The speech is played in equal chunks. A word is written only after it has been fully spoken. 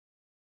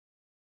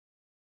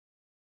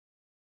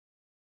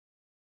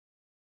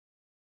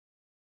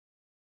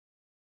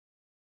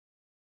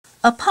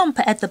A pump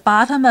at the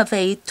bottom of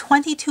a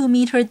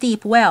 22-meter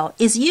deep well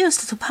is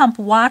used to pump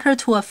water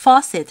to a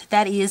faucet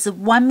that is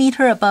 1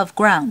 meter above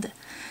ground.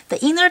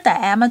 The inner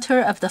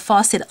diameter of the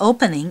faucet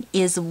opening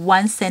is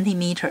 1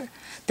 centimeter.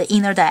 The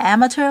inner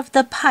diameter of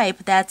the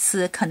pipe that's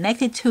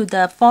connected to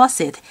the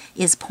faucet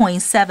is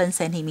 0.7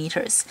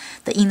 centimeters.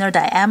 The inner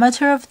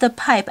diameter of the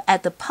pipe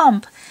at the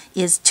pump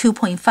is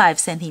 2.5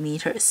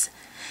 centimeters.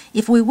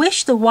 If we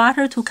wish the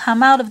water to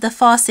come out of the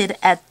faucet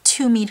at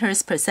 2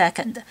 meters per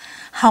second,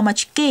 how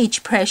much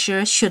gauge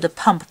pressure should the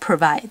pump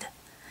provide?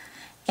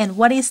 And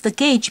what is the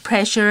gauge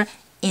pressure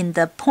in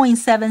the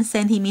 0.7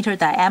 centimeter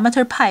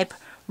diameter pipe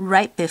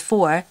right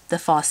before the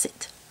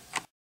faucet?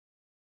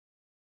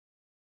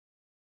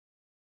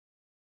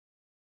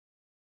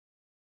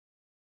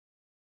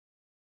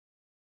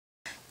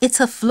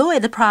 It's a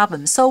fluid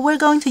problem, so we're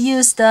going to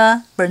use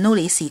the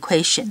Bernoulli's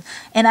equation.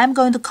 And I'm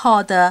going to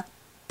call the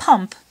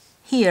pump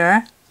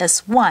here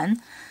as 1.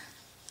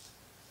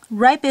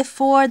 Right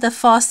before the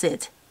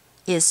faucet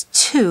is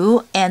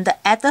 2, and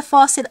at the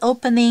faucet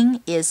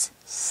opening is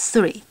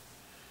 3.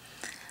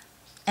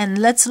 And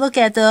let's look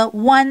at the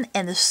 1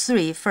 and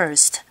 3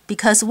 first,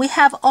 because we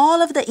have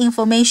all of the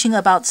information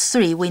about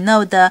 3. We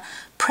know the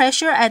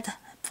pressure at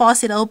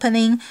faucet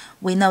opening,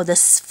 we know the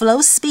flow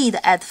speed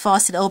at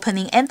faucet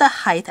opening, and the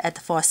height at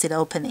the faucet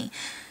opening.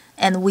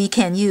 And we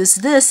can use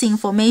this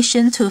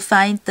information to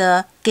find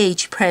the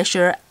gauge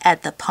pressure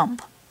at the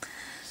pump.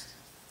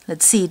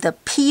 Let's see, the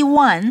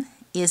P1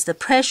 is the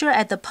pressure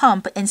at the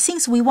pump, and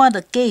since we want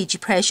the gauge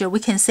pressure, we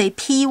can say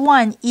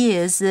P1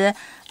 is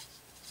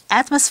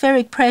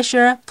atmospheric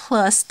pressure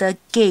plus the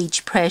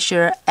gauge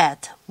pressure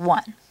at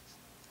 1.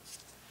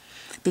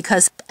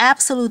 Because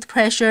absolute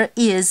pressure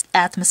is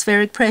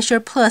atmospheric pressure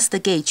plus the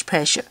gauge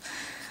pressure.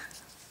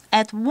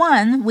 At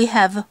 1, we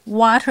have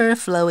water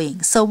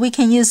flowing, so we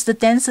can use the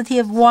density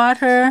of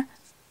water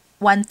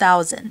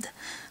 1000.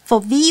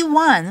 For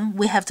V1,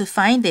 we have to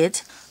find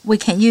it. We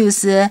can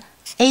use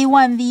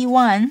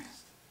A1V1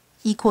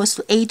 equals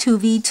to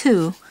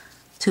A2V2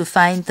 to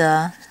find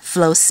the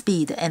flow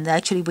speed. And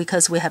actually,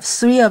 because we have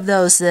 3 of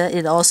those,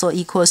 it also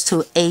equals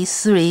to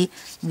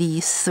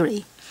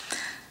A3V3.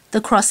 The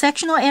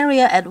cross-sectional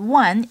area at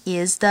 1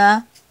 is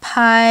the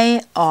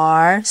pi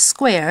r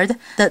squared.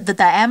 The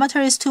diameter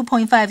is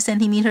 2.5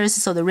 centimeters,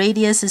 so the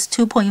radius is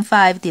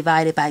 2.5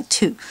 divided by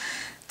 2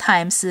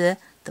 times the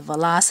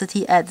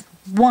velocity at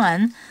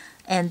 1,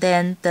 and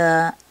then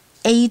the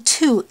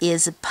A2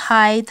 is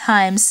pi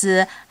times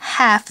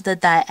half the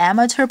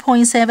diameter,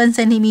 0.7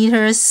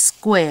 centimeters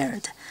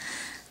squared.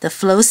 The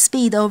flow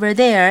speed over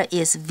there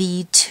is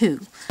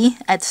V2.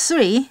 At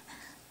 3,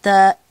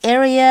 the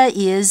area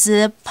is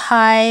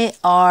pi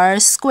r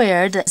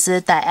squared,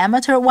 the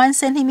diameter 1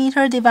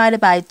 centimeter divided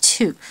by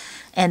 2.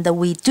 And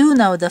we do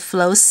know the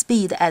flow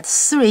speed at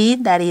 3,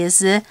 that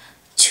is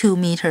 2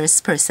 meters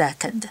per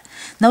second.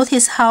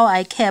 Notice how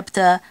I kept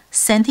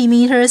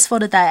centimeters for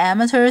the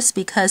diameters,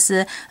 because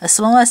as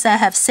long as I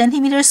have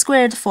centimeters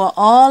squared for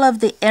all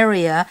of the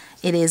area,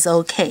 it is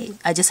okay.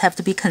 I just have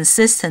to be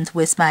consistent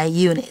with my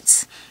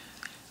units.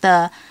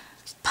 The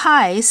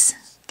pi's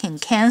can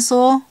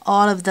cancel,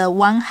 all of the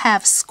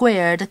 1/2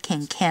 squared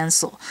can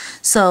cancel.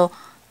 So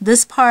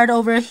this part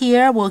over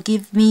here will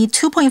give me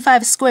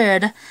 2.5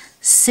 squared,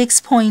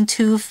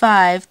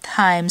 6.25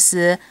 times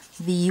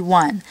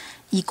V1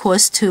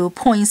 equals to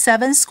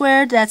 0.7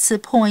 squared, that's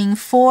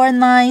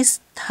 0.49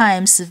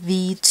 times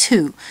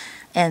V2.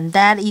 And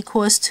that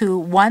equals to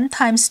 1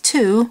 times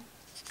 2,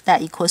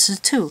 that equals to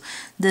 2.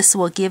 This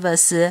will give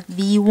us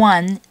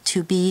V1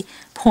 to be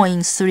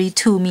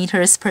 0.32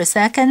 meters per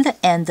second,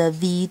 and the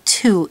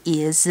V2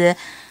 is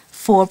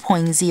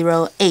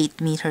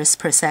 4.08 meters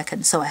per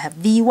second. So I have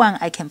V1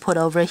 I can put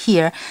over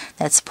here,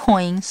 that's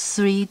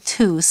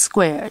 0.32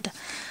 squared.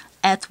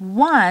 At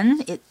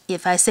 1,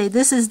 if I say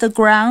this is the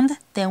ground,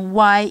 then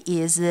y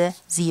is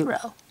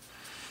 0.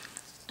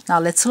 Now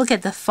let's look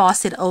at the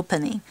faucet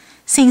opening.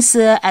 Since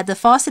at the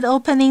faucet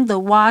opening, the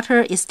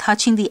water is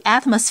touching the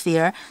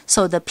atmosphere,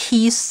 so the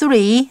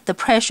P3, the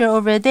pressure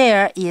over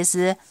there, is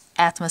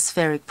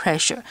atmospheric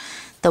pressure.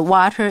 The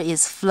water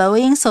is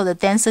flowing, so the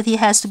density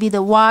has to be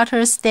the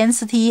water's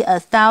density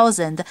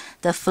 1000.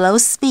 The flow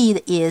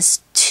speed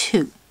is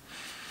 2.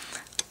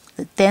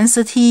 The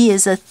density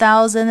is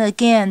 1000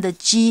 again, the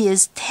G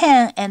is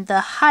 10, and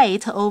the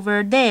height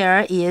over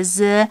there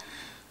is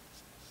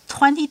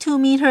 22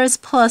 meters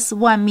plus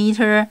 1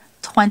 meter,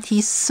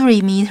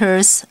 23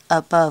 meters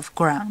above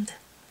ground.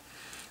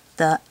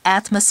 The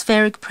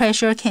atmospheric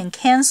pressure can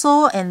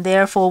cancel, and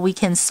therefore we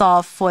can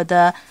solve for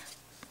the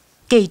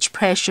gauge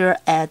pressure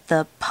at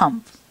the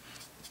pump.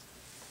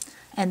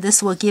 And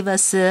this will give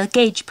us a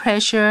gauge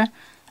pressure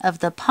of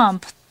the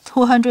pump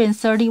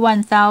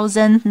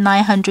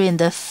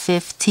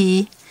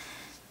 231,950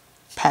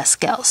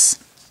 pascals.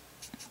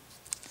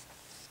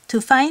 To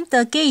find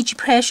the gauge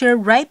pressure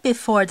right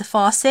before the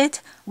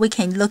faucet, we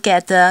can look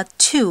at the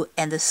 2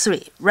 and the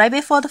 3, right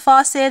before the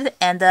faucet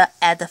and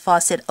at the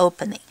faucet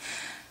opening.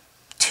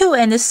 2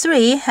 and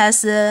 3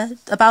 has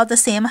about the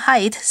same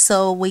height,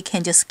 so we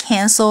can just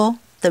cancel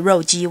the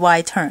rho gy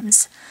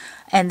terms.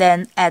 And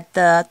then at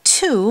the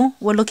 2,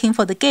 we're looking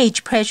for the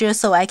gauge pressure,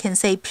 so I can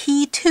say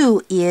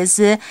P2 is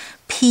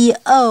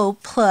PO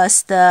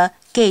plus the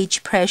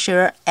gauge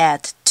pressure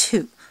at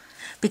 2.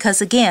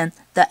 Because again,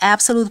 the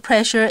absolute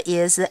pressure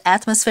is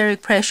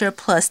atmospheric pressure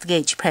plus the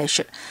gauge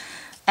pressure.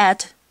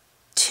 At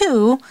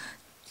 2,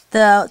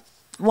 the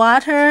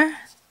water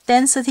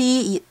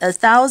density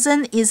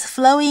 1000 is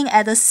flowing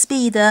at a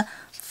speed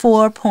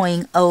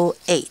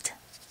 4.08.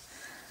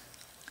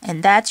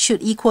 And that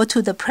should equal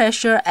to the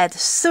pressure at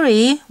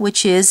 3,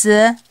 which is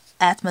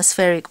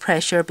atmospheric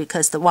pressure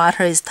because the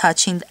water is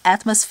touching the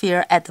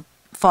atmosphere at the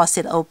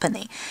faucet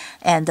opening.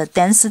 And the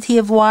density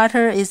of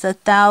water is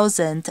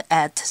 1000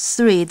 at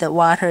 3. The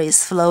water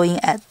is flowing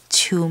at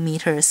 2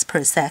 meters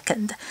per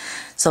second.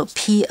 So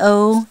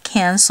PO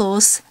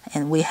cancels,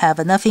 and we have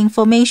enough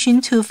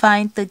information to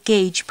find the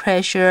gauge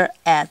pressure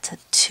at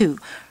 2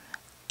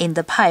 in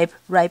the pipe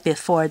right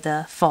before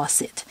the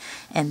faucet.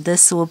 And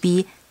this will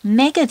be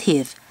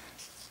negative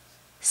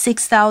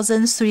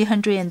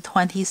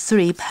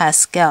 6,323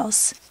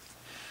 pascals.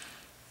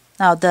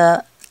 Now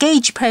the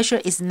gauge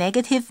pressure is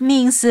negative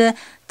means the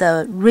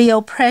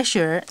real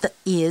pressure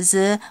is,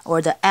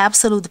 or the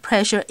absolute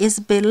pressure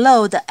is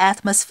below the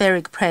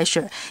atmospheric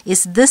pressure.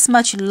 Is this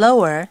much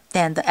lower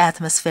than the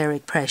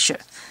atmospheric pressure.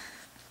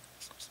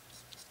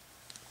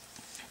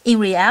 In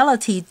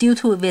reality, due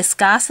to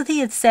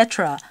viscosity,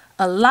 etc.,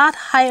 a lot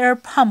higher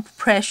pump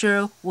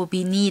pressure will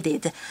be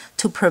needed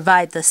to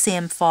provide the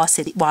same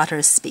faucet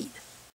water speed.